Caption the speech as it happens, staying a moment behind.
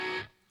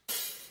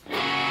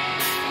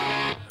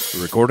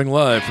Recording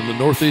live from the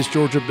Northeast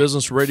Georgia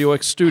Business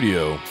RadioX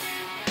studio.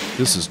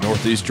 This is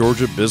Northeast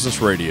Georgia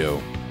Business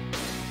Radio.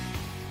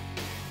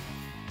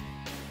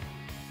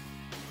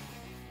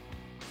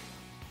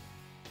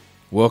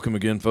 Welcome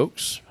again,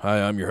 folks.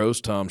 Hi, I'm your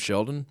host, Tom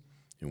Sheldon,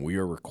 and we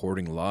are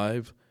recording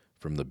live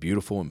from the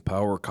beautiful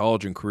Empower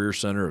College and Career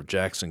Center of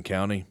Jackson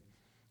County.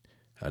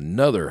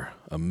 Another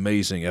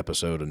amazing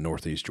episode of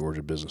Northeast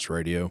Georgia Business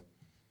Radio.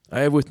 I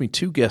have with me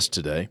two guests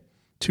today.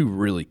 Two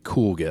really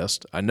cool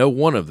guests. I know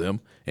one of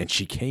them, and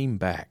she came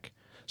back.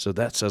 So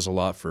that says a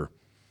lot for,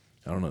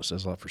 it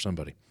says a lot for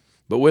somebody.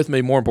 But with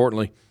me, more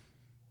importantly,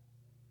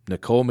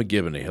 Nicole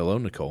McGiboney. Hello,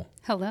 Nicole.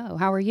 Hello.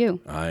 How are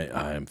you? I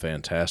am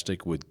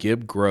fantastic with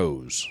Gibb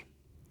Grows.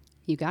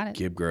 You got it.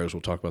 Gibb Grows.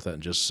 We'll talk about that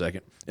in just a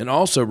second. And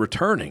also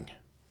returning.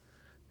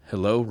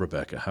 Hello,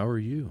 Rebecca. How are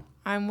you?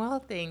 I'm well,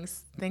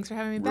 thanks. Thanks for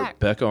having me back.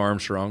 Rebecca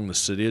Armstrong, the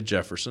City of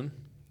Jefferson.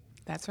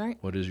 That's right.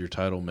 What is your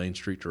title? Main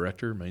Street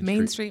Director?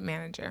 Main Street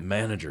Manager.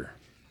 Manager.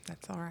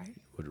 That's all right.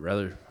 Would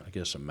rather, I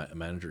guess, a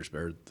manager is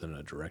better than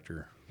a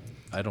director.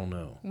 I don't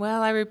know.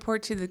 Well, I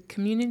report to the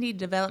Community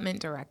Development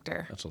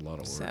Director. That's a lot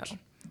of So words.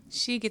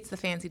 she gets the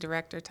fancy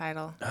director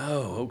title.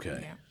 Oh, okay.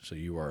 Yeah. So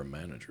you are a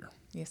manager.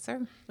 Yes,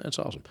 sir. That's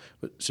awesome.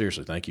 But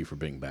seriously, thank you for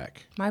being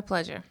back. My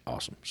pleasure.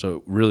 Awesome. So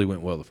it really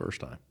went well the first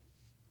time.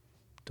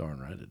 Darn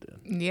right it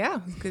did.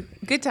 Yeah,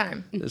 good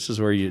time. This is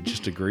where you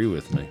just agree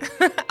with me.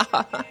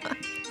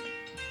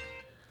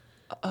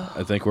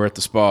 I think we're at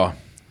the spa.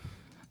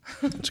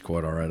 It's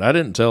quite all right. I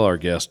didn't tell our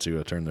guests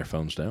to turn their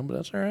phones down, but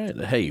that's all right.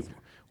 Hey,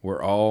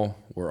 we're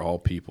all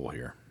people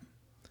here.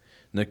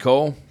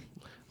 Nicole,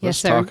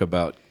 let's talk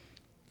about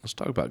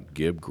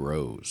Gibb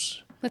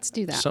Grows. Let's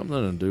do that.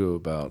 Something to do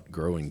about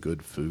growing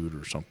good food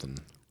or something.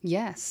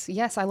 Yes.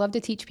 I love to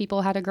teach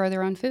people how to grow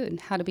their own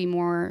food, how to be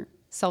more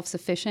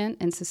self-sufficient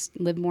and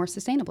live more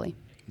sustainably.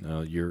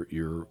 Now,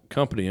 your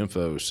company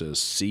info says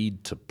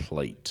seed to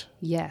plate.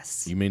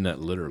 Yes. You mean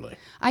that literally?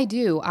 I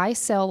do. I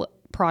sell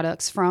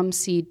products from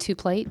seed to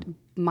plate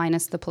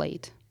minus the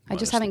plate. I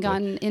just haven't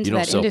gotten into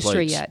that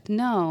industry yet.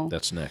 No.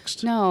 That's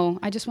next. No.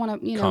 I just want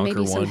to,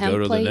 maybe some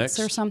hemp plates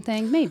or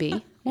something.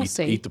 Maybe. We'll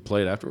see. Eat the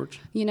plate afterwards?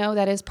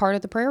 That is part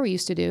of the prayer we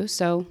used to do.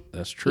 So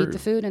that's true. Eat the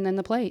food and then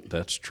the plate.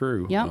 That's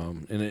true. Yeah.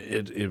 And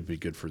it'd be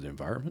good for the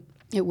environment.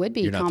 It would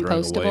be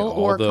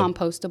compostable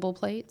compostable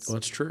plates. Well,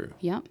 that's true.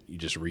 Yep. You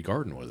just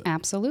regarden with it.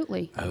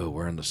 Absolutely. Oh,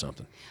 we're into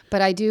something.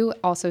 But I do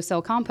also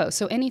sell compost.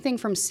 So anything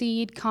from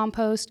seed,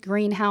 compost,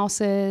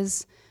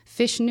 greenhouses,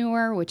 fish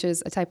manure, which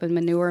is a type of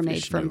manure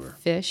made from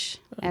fish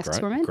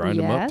excrement. Grind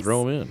them up,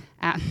 throw them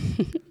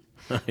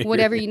in.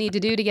 Whatever you need to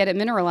do to get it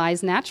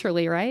mineralized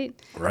naturally, right?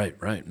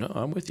 Right. No,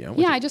 I'm with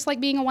you. I just like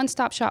being a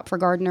one-stop shop for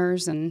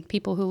gardeners and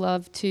people who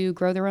love to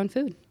grow their own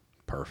food.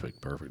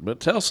 Perfect.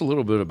 But tell us a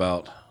little bit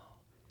about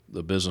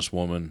the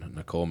businesswoman,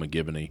 Nicole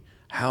McGiboney.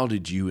 How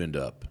did you end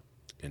up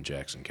in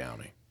Jackson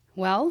County?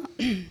 Well,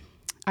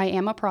 I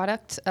am a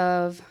product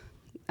of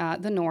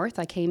the North.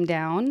 I came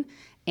down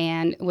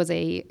and was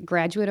a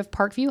graduate of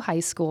Parkview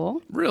High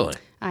School. Really?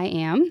 I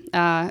am.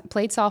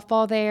 Played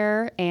softball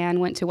there and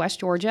went to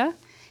West Georgia.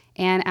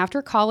 And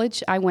after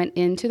college, I went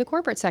into the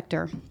corporate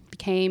sector,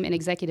 became an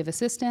executive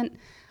assistant.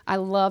 I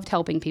loved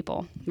helping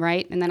people,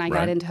 right? And then I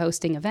got into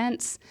hosting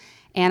events,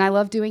 and I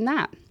loved doing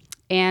that.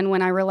 And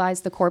when I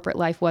realized the corporate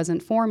life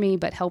wasn't for me,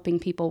 but helping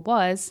people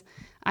was,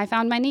 I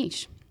found my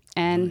niche.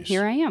 And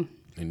Here I am.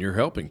 And you're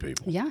helping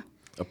people. Yeah.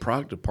 A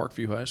product of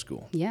Parkview High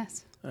School.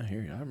 Yes. I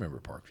hear you. I remember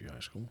Parkview High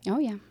School. Oh,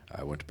 yeah.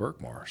 I went to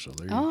Berkmar, so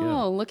there you go.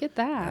 Oh, look at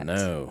that. I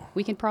know.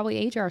 We can probably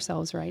age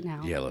ourselves right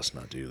now. Yeah, let's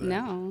not do that.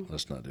 No.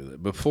 Let's not do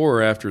that. Before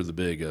or after the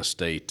big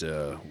state,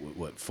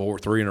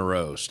 3 in a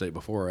row, state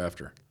before or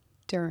after?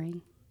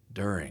 During.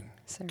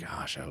 Sir.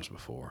 Gosh, I was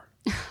before.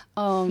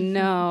 Oh,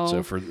 no.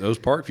 So for those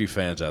Parkview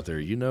fans out there,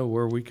 you know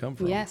where we come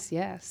from. Yes.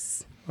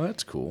 Well,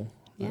 that's cool.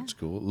 Yeah. That's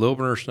cool.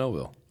 Lilburn or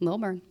Snowville?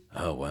 Lilburn.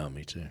 Oh, wow,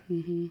 me too.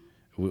 Mm-hmm.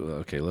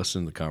 Okay, let's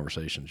end the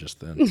conversation just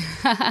then.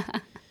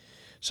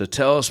 So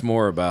tell us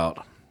more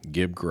about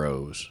Gibb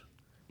Grows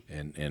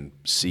and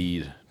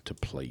seed to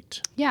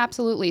plate. Yeah,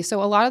 absolutely.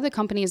 So a lot of the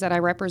companies that I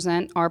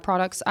represent are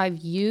products I've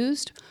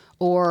used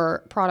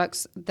or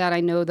products that I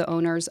know the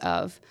owners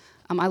of.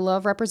 I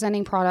love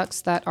representing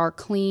products that are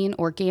clean,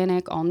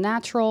 organic, all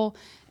natural,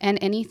 and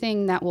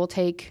anything that will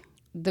take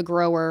the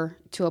grower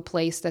to a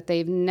place that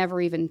they've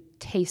never even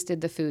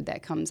tasted the food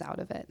that comes out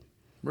of it.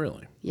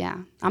 Really? Yeah.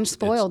 I'm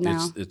spoiled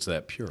now. It's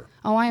that pure.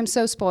 Oh, I am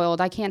so spoiled.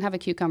 I can't have a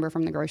cucumber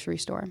from the grocery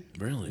store.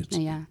 Really?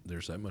 Yeah.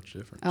 There's that much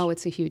difference? Oh,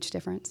 it's a huge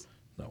difference.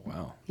 Oh,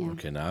 wow. Yeah.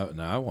 Okay, now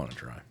I want to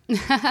try.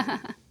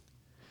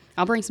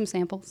 I'll bring some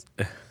samples.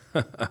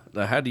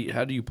 Now, how do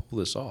you pull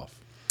this off?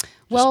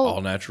 Well,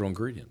 all natural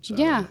ingredients.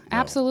 Yeah,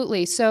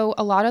 absolutely. So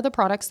a lot of the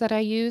products that I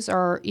use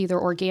are either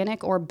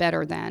organic or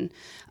better than.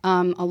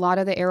 A lot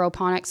of the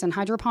aeroponics and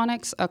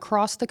hydroponics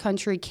across the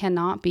country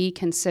cannot be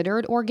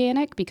considered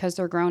organic because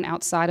they're grown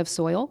outside of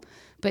soil,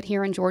 but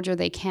here in Georgia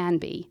they can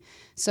be.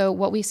 So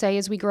what we say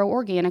is we grow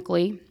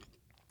organically,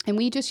 and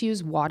we just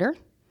use water,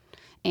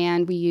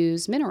 and we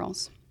use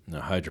minerals. Now,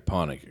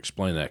 hydroponic,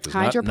 explain that. 'Cause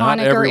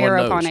Hydroponic not or everyone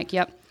knows. aeroponic,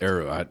 yep.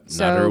 Not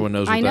everyone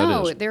knows what I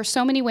know that is. there's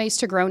so many ways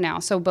to grow now.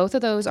 So both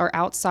of those are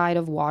outside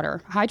of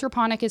water.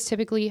 Hydroponic is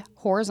typically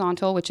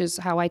horizontal, which is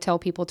how I tell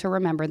people to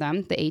remember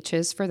them. The H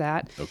is for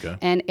that. Okay.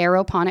 And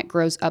aeroponic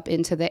grows up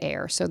into the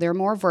air. So they're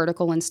more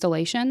vertical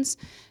installations.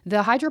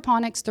 The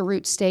hydroponics, the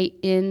roots stay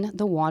in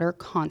the water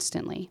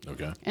constantly.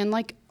 Okay. And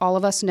like all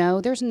of us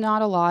know, there's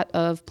not a lot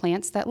of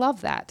plants that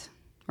love that,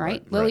 right?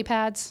 Right, Lily right.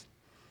 pads.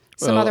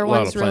 Some Well, other a lot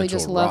ones of really plants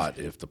just will love. rot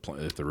if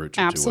the roots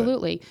are too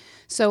Absolutely.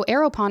 So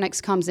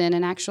aeroponics comes in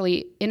and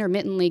actually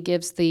intermittently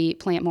gives the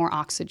plant more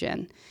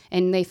oxygen.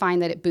 And they find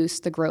that it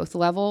boosts the growth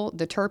level,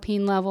 the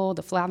terpene level,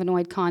 the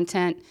flavonoid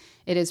content.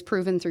 It is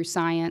proven through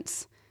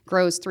science,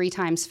 grows 3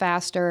 times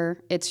faster.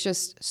 It's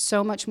just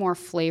so much more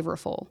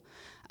flavorful.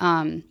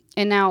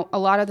 And now a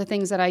lot of the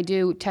things that I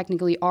do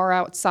technically are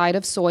outside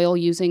of soil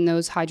using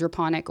those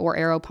hydroponic or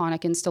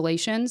aeroponic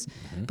installations,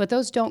 but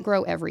those don't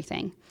grow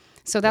everything.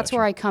 So that's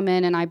where I come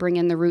in and I bring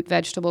in the root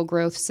vegetable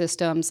growth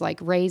systems like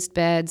raised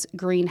beds,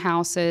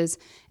 greenhouses,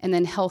 and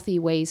then healthy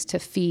ways to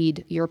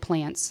feed your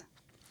plants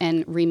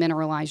and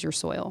remineralize your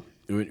soil.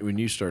 When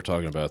you start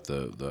talking about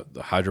the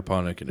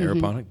hydroponic and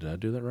aeroponic, did I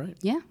do that right?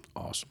 Yeah.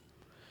 Awesome.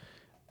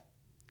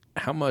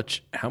 How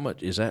much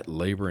is that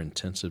labor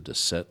intensive to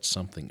set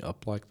something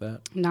up like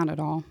that? Not at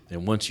all.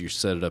 And once you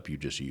set it up, you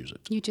just use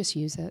it. You just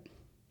use it.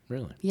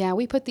 Really? Yeah,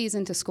 we put these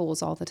into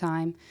schools all the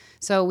time.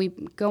 So we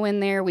go in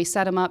there, we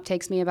set them up.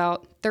 Takes me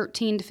about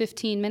 13 to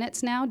 15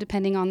 minutes now,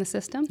 depending on the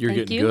system. You're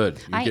Thank getting you. good.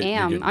 I'm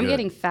good.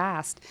 getting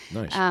fast.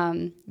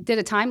 Nice. Did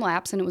a time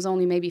lapse, and it was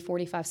only maybe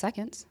 45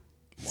 seconds.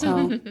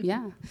 So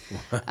yeah,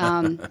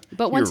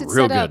 but once You're it's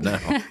real set good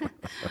up, now.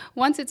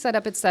 once it's set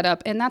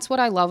up, and that's what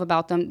I love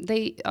about them.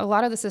 A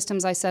lot of the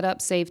systems I set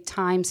up save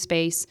time,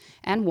 space,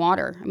 and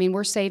water. I mean,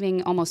 we're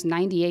saving almost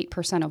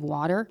 98% of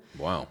water.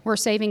 Wow. We're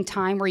saving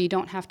time where you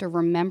don't have to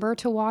remember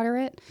to water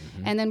it,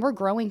 and then we're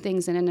growing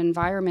things in an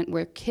environment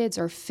where kids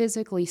are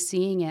physically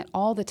seeing it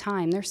all the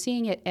time. They're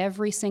seeing it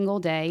every single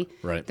day.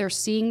 Right. They're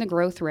seeing the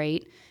growth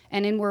rate.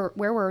 And where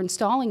we're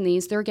installing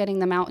these, they're getting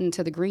them out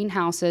into the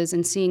greenhouses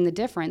and seeing the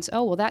difference.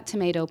 Oh, well, that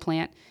tomato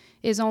plant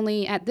is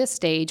only at this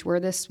stage where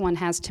this one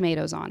has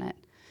tomatoes on it.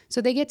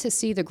 So they get to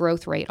see the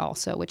growth rate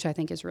also, which I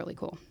think is really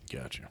cool.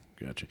 Gotcha.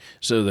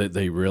 So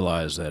they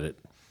realize that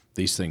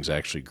these things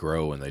actually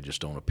grow and they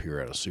just don't appear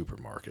at a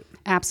supermarket.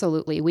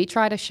 Absolutely. We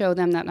try to show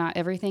them that not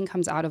everything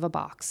comes out of a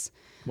box.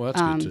 Well,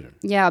 that's good too.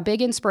 Yeah, a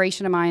big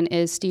inspiration of mine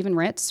is Stephen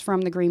Ritz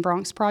from the Green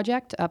Bronx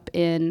Project up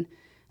in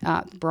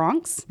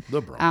Bronx.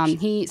 The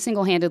Bronx. He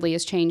single-handedly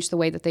has changed the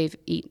way that they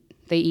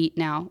eat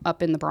now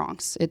up in the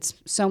Bronx. It's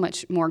so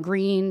much more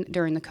green.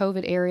 During the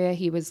COVID area,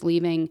 he was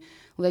leaving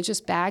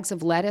just bags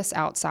of lettuce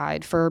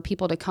outside for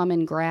people to come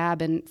and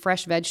grab, and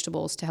fresh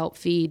vegetables to help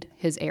feed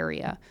his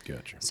area.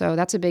 Gotcha. So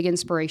that's a big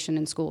inspiration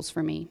in schools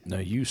for me. Now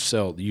you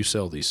sell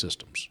these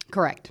systems.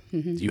 Correct.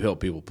 Mm-hmm. Do you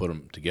help people put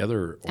them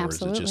together, or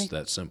Absolutely. is it just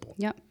that simple?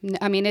 Yep.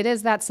 I mean, it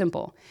is that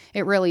simple.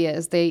 It really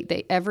is.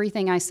 They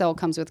everything I sell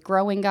comes with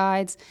growing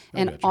guides,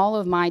 and gotcha. all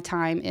of my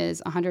time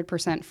is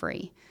 100%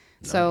 free.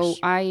 So Nice.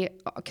 I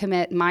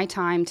commit my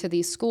time to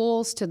these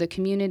schools, to the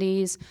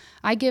communities.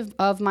 I give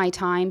of my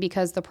time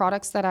because the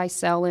products that I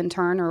sell in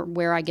turn are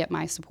where I get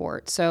my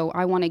support. So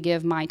I want to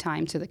give my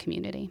time to the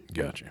community.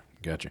 Gotcha.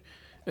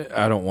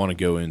 I don't want to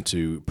go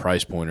into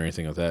price point or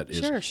anything like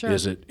that. Sure.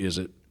 Is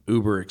it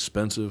uber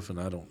expensive?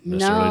 And I don't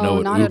necessarily know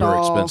what not at uber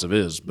all. expensive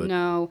is, but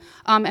No.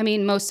 I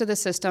mean, most of the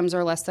systems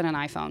are less than an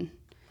iPhone.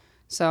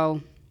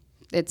 So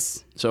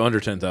it's... so under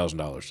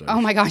 $10,000. So.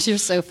 Oh my gosh, you're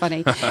so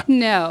funny.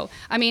 No,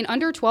 I mean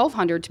under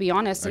 $1,200 to be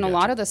honest. And a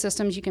lot gotcha. of the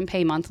systems you can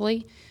pay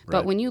monthly, but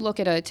Right. when you look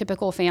at a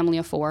typical family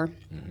of 4,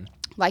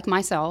 like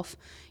myself,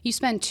 you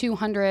spend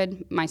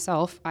 $200.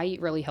 Myself, I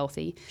eat really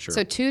healthy, Sure.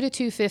 so $200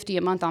 to $250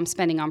 a month I'm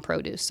spending on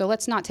produce. So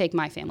let's not take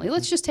my family.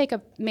 Let's just take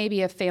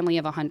maybe a family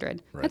of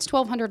 100. Right. That's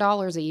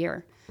 $1,200 a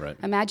year. Right.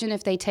 Imagine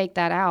if they take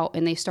that out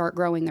and they start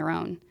growing their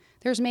own.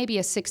 There's maybe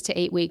a 6 to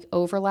 8 week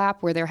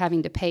overlap where they're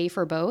having to pay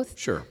for both.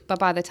 Sure. But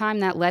by the time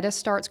that lettuce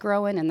starts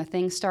growing and the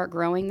things start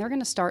growing, they're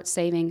going to start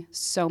saving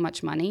so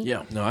much money.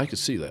 Yeah, no, I could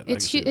see that.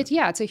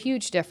 It's a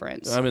huge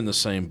difference. I'm in the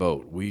same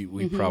boat.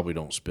 We probably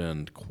don't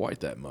spend quite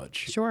that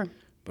much. Sure.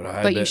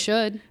 But You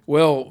should.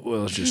 Well,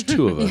 it's just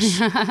 2 of us.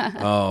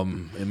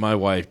 And my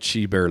wife,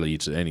 she barely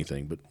eats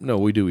anything. But no,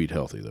 we do eat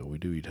healthy, though. We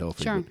do eat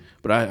healthy. Sure.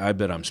 But I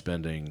bet I'm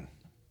spending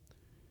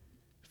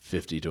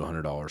 $50 to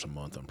 $100 a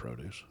month on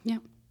produce. Yeah.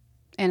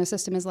 And a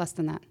system is less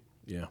than that.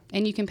 Yeah,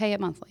 And you can pay it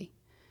monthly.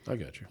 I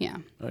got you. Yeah.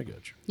 I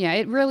got you. Yeah,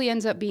 it really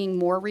ends up being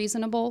more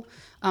reasonable.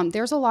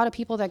 There's a lot of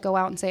people that go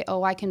out and say,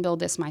 oh, I can build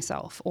this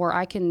myself, or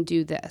I can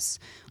do this.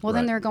 Well,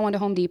 then Right. they're going to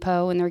Home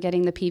Depot and they're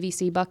getting the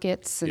PVC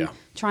buckets and Yeah.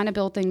 trying to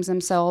build things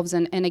themselves.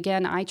 And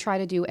again, I try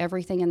to do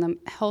everything in the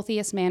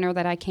healthiest manner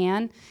that I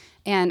can.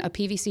 And a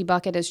PVC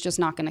bucket is just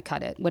not going to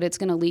cut it. What it's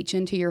going to leach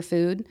into your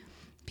food,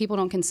 people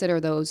don't consider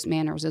those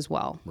manners as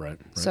well. Right.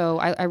 So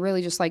I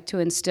really just like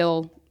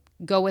to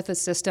go with a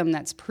system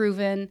that's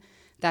proven,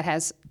 that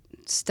has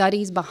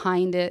studies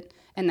behind it,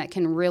 and that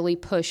can really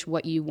push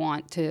what you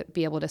want to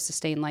be able to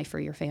sustain life for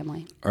your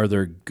family. Are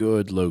there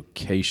good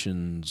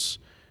locations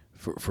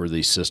for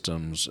these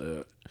systems?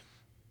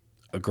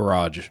 A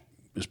garage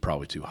is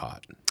probably too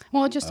hot.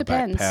 Well, it just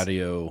depends. Back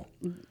patio.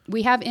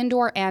 We have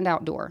indoor and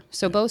outdoor.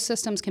 So both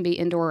systems can be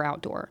indoor or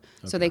outdoor.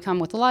 Okay. So they come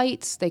with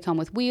lights, they come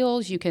with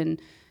wheels. You can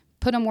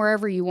put them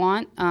wherever you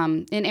want.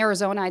 In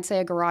Arizona, I'd say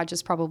a garage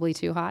is probably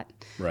too hot.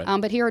 Right.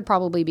 But here it'd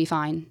probably be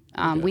fine.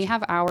 We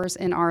have ours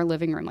in our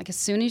living room. Like as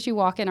soon as you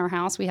walk in our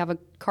house, we have a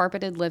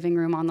carpeted living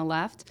room on the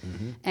left.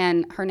 Mm-hmm.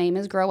 And her name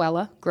is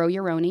Growella, Grow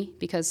Your-Own-y,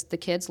 because the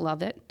kids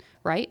love it,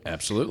 right?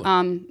 Absolutely.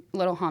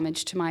 Little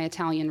homage to my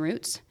Italian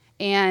roots.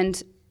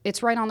 And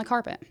it's right on the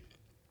carpet.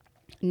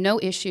 No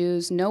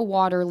issues, no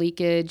water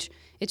leakage.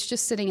 It's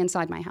just sitting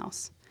inside my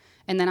house.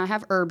 And then I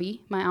have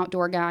Irby, my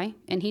outdoor guy,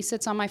 and he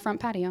sits on my front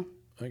patio.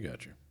 I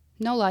got you.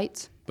 No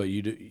lights. But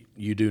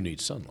you do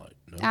need sunlight,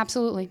 no?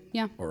 Absolutely,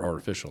 yeah. Or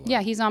artificial light.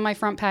 Yeah, he's on my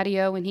front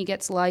patio, and he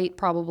gets light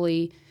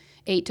probably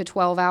 8 to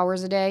 12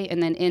 hours a day.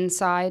 And then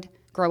inside,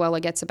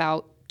 Growella gets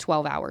about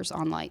 12 hours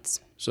on lights.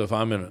 So if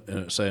I'm in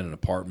an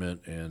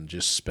apartment and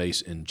just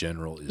space in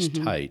general is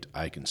Mm-hmm. tight,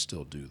 I can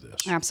still do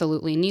this.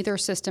 Absolutely. Neither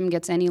system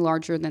gets any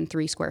larger than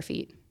 3 square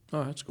feet.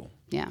 Oh, that's cool.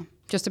 Yeah,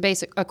 just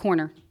a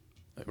corner.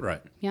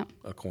 Right. Yeah.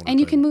 A corner. And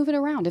you table. can move it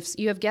around. If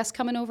you have guests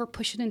coming over,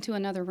 push it into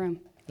another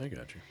room. I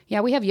got you.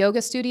 Yeah, we have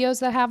yoga studios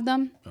that have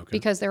them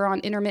because they're on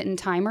intermittent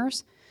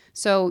timers.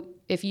 So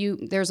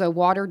there's a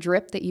water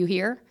drip that you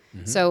hear.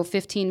 Mm-hmm. So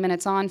 15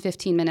 minutes on,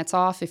 15 minutes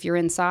off if you're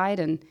inside,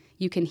 and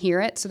you can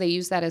hear it. So they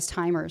use that as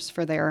timers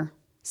for their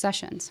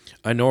sessions.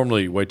 I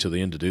normally wait till the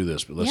end to do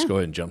this, but let's go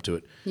ahead and jump to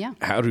it. Yeah.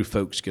 How do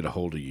folks get a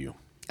hold of you?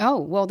 Oh,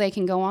 well, they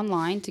can go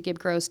online to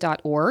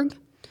gibbgrows.org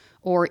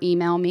or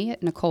email me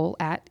at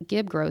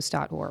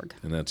nicole@gibbgrows.org.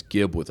 And that's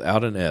Gibb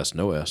without an S,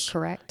 no S.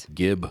 Correct.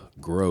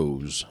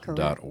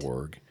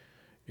 gibbgrows.org.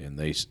 And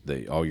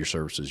they all your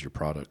services, your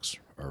products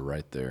are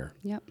right there.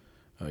 Yep.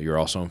 You're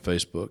also on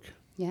Facebook.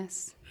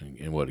 Yes.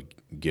 And what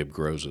Gibb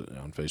Grows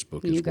on Facebook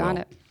as well. You got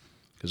it.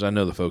 Because I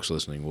know the folks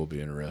listening will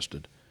be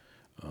interested.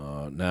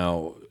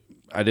 Now,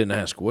 I didn't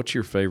ask, what's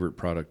your favorite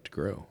product to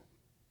grow?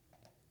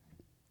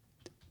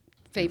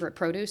 Favorite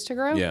produce to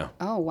grow? Yeah.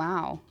 Oh,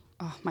 wow.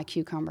 Oh, my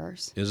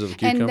cucumbers. Is it the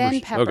cucumbers? And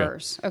then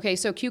peppers. Okay,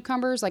 so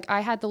cucumbers, like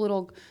I had the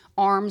little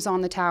arms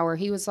on the tower.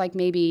 He was like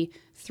maybe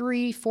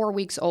 3-4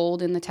 weeks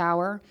old in the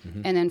tower.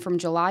 Mm-hmm. And then from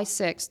July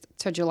 6th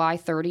to July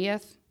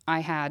 30th, I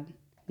had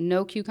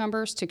no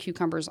cucumbers to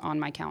cucumbers on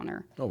my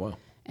counter. Oh, wow.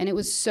 And it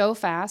was so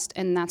fast,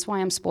 and that's why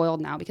I'm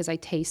spoiled now, because I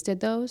tasted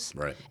those.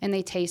 Right. And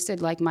they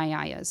tasted like my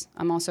yayas.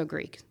 I'm also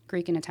Greek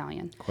and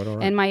Italian. Quite all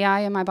right. And my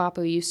yaya and my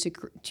bapu used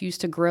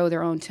to grow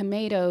their own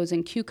tomatoes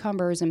and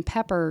cucumbers and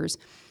peppers,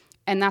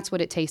 and that's what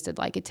it tasted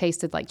like. It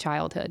tasted like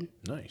childhood.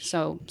 Nice.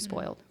 So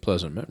spoiled.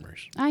 Pleasant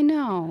memories. I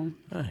know.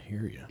 I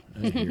hear you.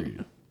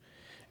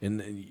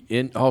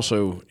 And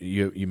also,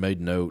 you made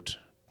note,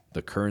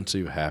 the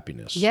currency of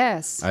happiness.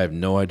 Yes. I have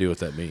no idea what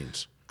that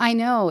means. I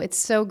know. It's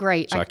so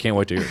great. So I can't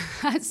wait to hear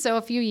it. So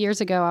a few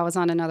years ago, I was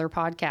on another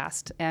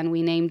podcast, and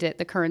we named it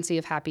The Currency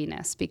of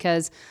Happiness,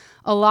 because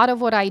a lot of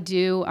what I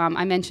do,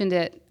 I mentioned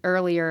it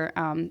earlier,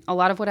 a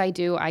lot of what I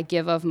do, I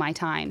give of my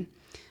time.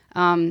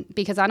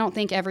 Because I don't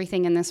think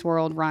everything in this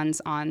world runs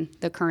on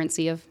the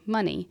currency of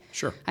money.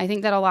 Sure. I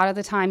think that a lot of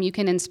the time you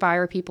can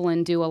inspire people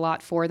and do a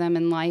lot for them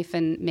in life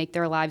and make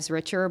their lives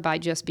richer by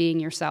just being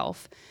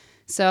yourself.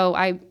 So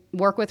I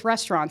work with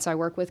restaurants, I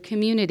work with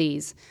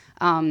communities.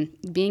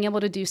 Being able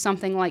to do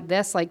something like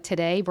this, like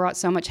today, brought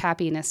so much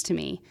happiness to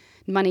me.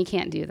 Money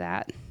can't do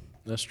that.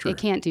 That's true. It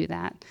can't do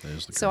that. That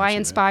is the So I currency of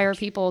inspire happiness.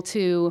 people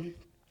to,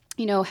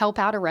 help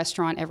out a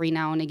restaurant every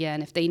now and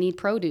again if they need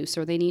produce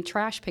or they need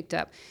trash picked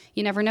up.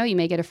 You never know, you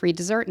may get a free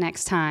dessert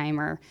next time,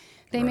 or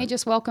they may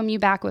just welcome you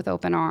back with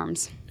open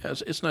arms. Yeah,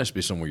 it's nice to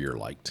be somewhere you're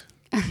liked.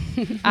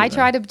 I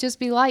try to just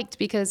be liked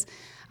because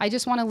I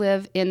just want to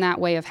live in that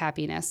way of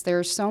happiness.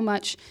 There's so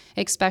much,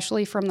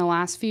 especially from the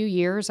last few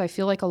years, I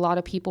feel like a lot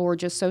of people were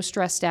just so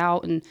stressed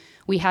out, and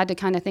we had to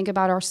kind of think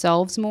about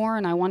ourselves more,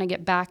 and I want to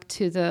get back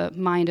to the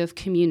mind of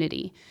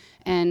community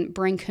and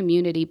bring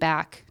community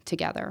back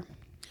together.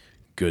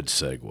 Good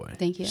segue.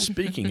 Thank you.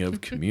 Speaking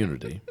of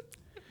community,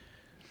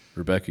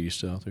 Rebecca, you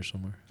still out there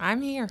somewhere?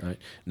 I'm here. All right.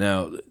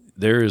 Now,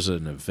 there is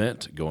an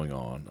event going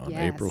on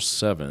Yes. April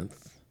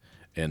 7th,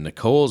 and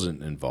Nicole's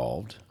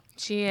involved.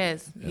 She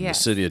is. And Yes.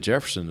 the City of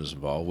Jefferson is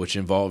involved, which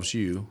involves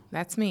you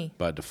That's me.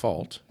 by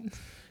default.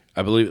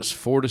 I believe it's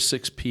 4 to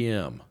 6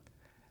 p.m.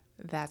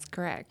 That's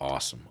correct.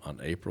 Awesome. On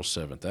April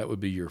 7th. That would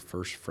be your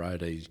first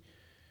Friday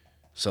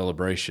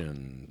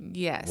celebration.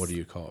 Yes. What do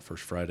you call it?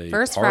 First Friday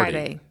First party.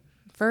 Friday.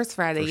 First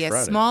Friday, First yes.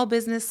 Friday. Small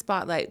business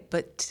spotlight.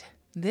 But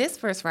this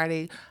first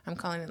Friday, I'm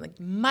calling it like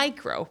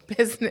micro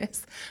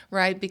business,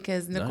 right?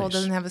 Because Nicole Nice.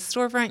 doesn't have a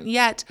storefront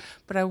yet,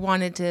 but I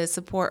wanted to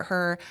support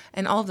her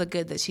and all the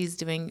good that she's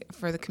doing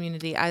for the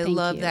community. I Thank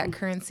love you. that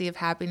currency of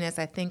happiness.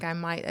 I think I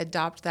might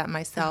adopt that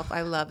myself.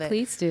 I love it.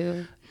 Please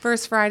do.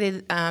 first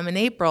Friday in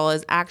April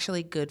is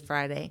actually Good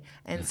Friday.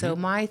 And so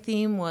my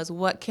theme was,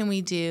 what can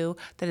we do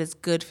that is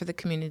good for the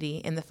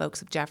community and the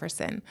folks of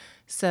Jefferson?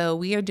 So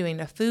we are doing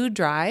a food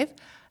drive,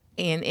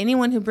 and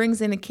anyone who brings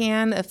in a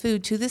can of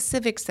food to the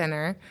Civic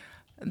Center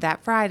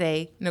that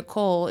Friday,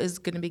 Nicole is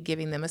going to be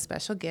giving them a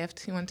special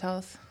gift. You want to tell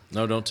us?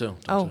 No, don't tell.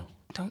 Don't Oh, tell.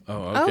 don't.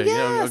 Oh, Oh, okay.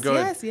 Yeah, yes, go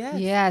ahead. yes.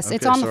 Yes,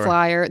 it's Okay, on the sorry.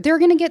 flyer. They're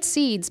going to get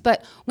seeds,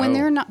 but when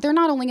Oh. they're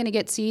not only going to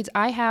get seeds.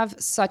 I have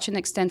such an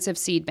extensive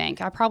seed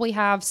bank. I probably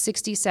have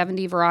 60,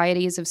 70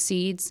 varieties of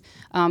seeds,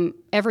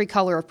 every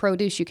color of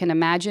produce you can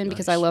imagine,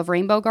 because I Nice. love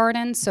rainbow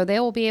gardens. So they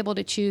will be able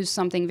to choose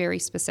something very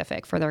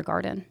specific for their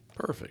garden.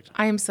 Perfect.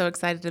 I am so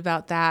excited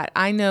about that.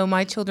 I know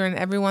my children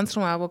every once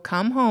in a while will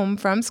come home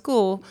from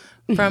school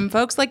from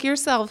folks like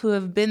yourself who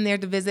have been there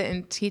to visit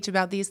and teach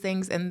about these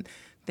things, and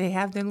they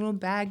have their little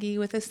baggie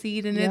with a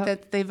seed in Yep. it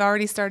that they've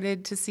already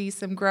started to see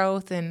some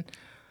growth. And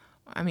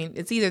I mean,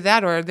 it's either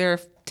that or they're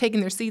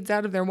taking their seeds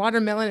out of their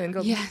watermelon and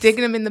go Yes.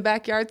 digging them in the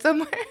backyard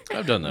somewhere.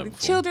 I've done that before.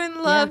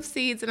 Children love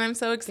seeds, and I'm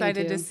so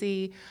excited do. to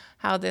see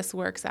how this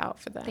works out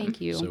for them.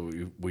 Thank you. So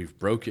we've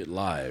broke it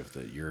live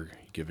that you're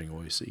giving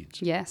away seeds.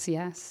 Yes,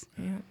 yes.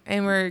 Yeah.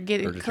 And we're Heard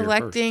getting it here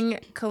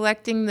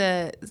collecting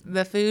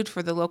the food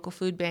for the local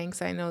food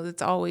banks. I know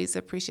that's always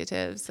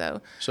appreciative.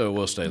 So So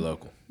we'll stay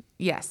local.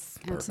 yes,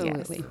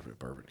 Absolutely. yes.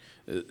 Perfect.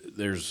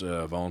 There's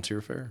a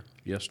volunteer fair?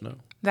 Yes, no?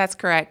 That's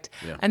correct.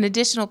 Yeah. An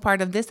additional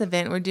part of this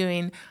event, we're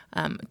doing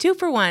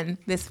 2-for-1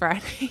 this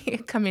Friday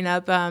coming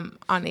up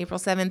on April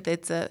 7th.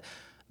 It's a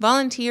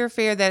volunteer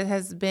fair that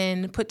has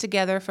been put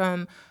together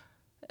from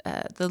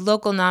the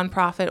local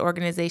nonprofit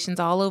organizations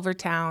all over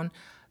town,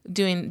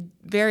 doing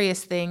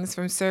various things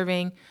from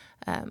serving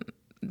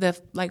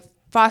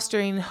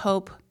Fostering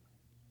Hope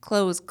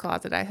Clothes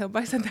Closet. I hope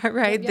I said that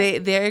right.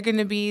 Yep. They're going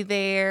to be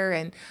there,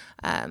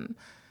 and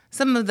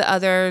some of the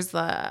others,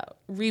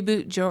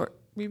 Reboot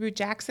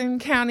Jackson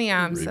County.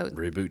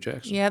 Reboot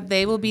Jackson? Yep,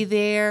 they will be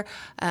there.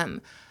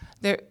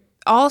 There,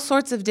 all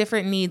sorts of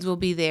different needs will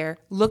be there,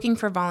 looking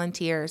for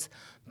volunteers.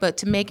 But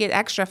to make it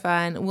extra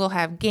fun, we'll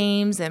have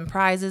games and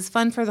prizes,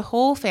 fun for the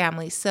whole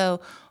family.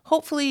 So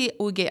hopefully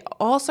we'll get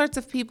all sorts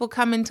of people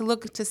coming to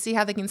look to see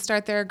how they can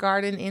start their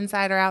garden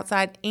inside or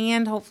outside,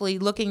 and hopefully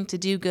looking to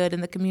do good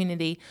in the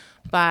community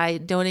by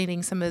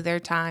donating some of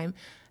their time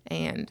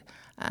and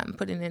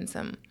putting in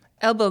some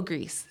elbow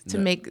grease to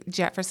make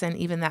Jefferson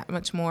even that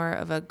much more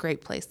of a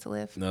great place to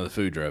live. No, the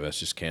food drive, that's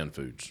just canned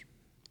foods.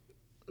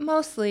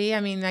 Mostly, I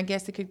mean, I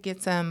guess it could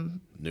get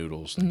some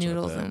Noodles.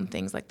 noodles like that. and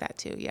things like that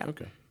too. Yeah.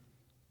 Okay.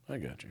 I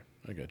got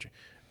you.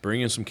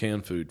 Bring in some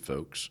canned food,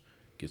 folks.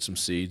 Get some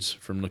seeds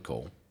from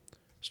Nicole.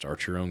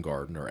 Start your own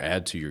garden or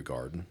add to your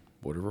garden,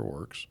 whatever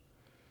works.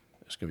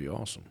 It's going to be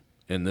awesome.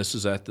 And this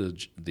is at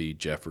the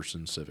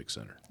Jefferson Civic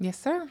Center. Yes,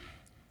 sir.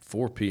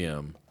 4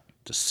 p.m.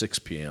 to 6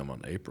 p.m.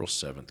 on April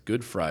 7th.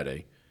 Good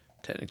Friday.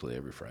 Technically,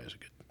 every Friday is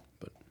good,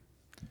 but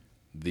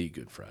the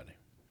Good Friday.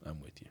 I'm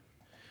with you.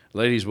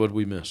 Ladies, what did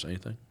we miss?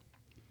 Anything?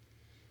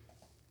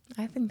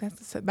 I think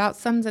that's about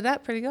sums it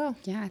up pretty well.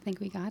 Yeah, I think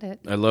we got it.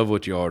 I love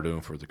what y'all are doing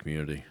for the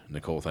community.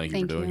 Nicole, thank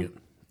you for doing it.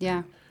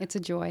 Yeah, it's a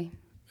joy.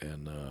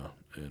 And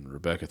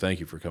Rebecca, thank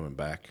you for coming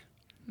back.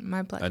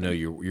 My pleasure. I know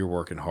you're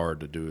working hard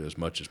to do as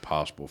much as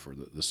possible for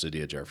the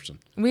city of Jefferson.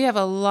 We have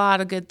a lot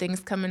of good things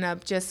coming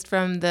up just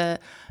from the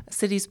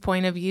city's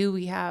point of view.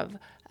 We have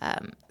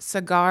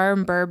cigar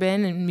and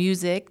bourbon and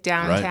music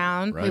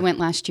downtown. Right. We went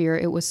last year.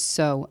 It was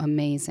so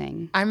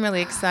amazing. I'm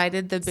really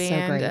excited. The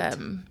band,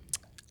 great.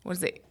 what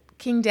is it?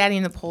 King Daddy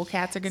and the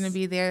Polecats are going to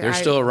be there. They're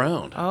still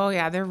around. Oh,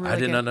 yeah, they're really I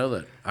did good. not know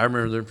that. I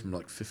remember them from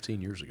like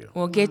 15 years ago.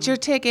 Well, get your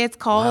tickets.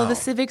 Call Wow, the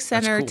Civic that's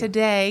Center cool.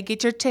 today.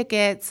 Get your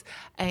tickets,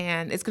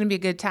 and it's going to be a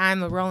good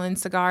time. We're rolling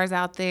cigars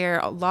out there.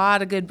 A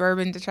lot of good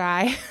bourbon to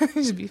try.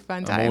 It should be a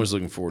fun time. I'm always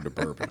looking forward to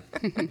bourbon.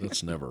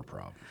 That's never a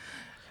problem.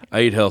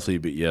 I eat healthy,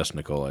 but yes,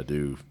 Nicole, I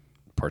do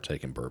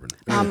partake in bourbon.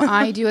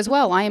 I do as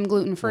well. I am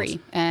gluten-free,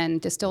 and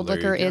distilled Well,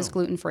 there liquor you is go.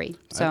 gluten-free.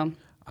 So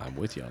I'm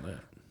with you on that.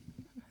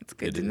 It's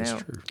good It to is know.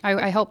 true.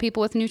 I help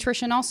people with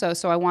nutrition also.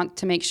 So I want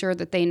to make sure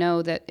that they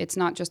know that it's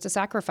not just a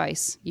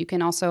sacrifice. You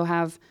can also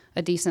have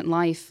a decent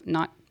life,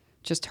 not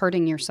just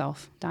hurting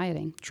yourself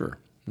dieting. Sure.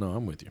 No,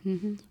 I'm with you.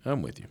 Mm-hmm.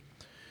 I'm with you.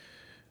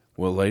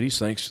 Well, ladies,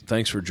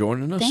 thanks for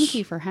joining us. Thank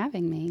you for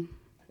having me.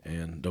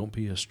 And don't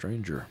be a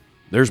stranger.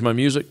 There's my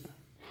music.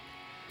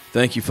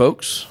 Thank you,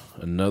 folks.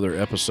 Another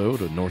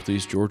episode of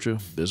Northeast Georgia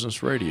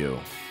Business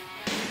Radio.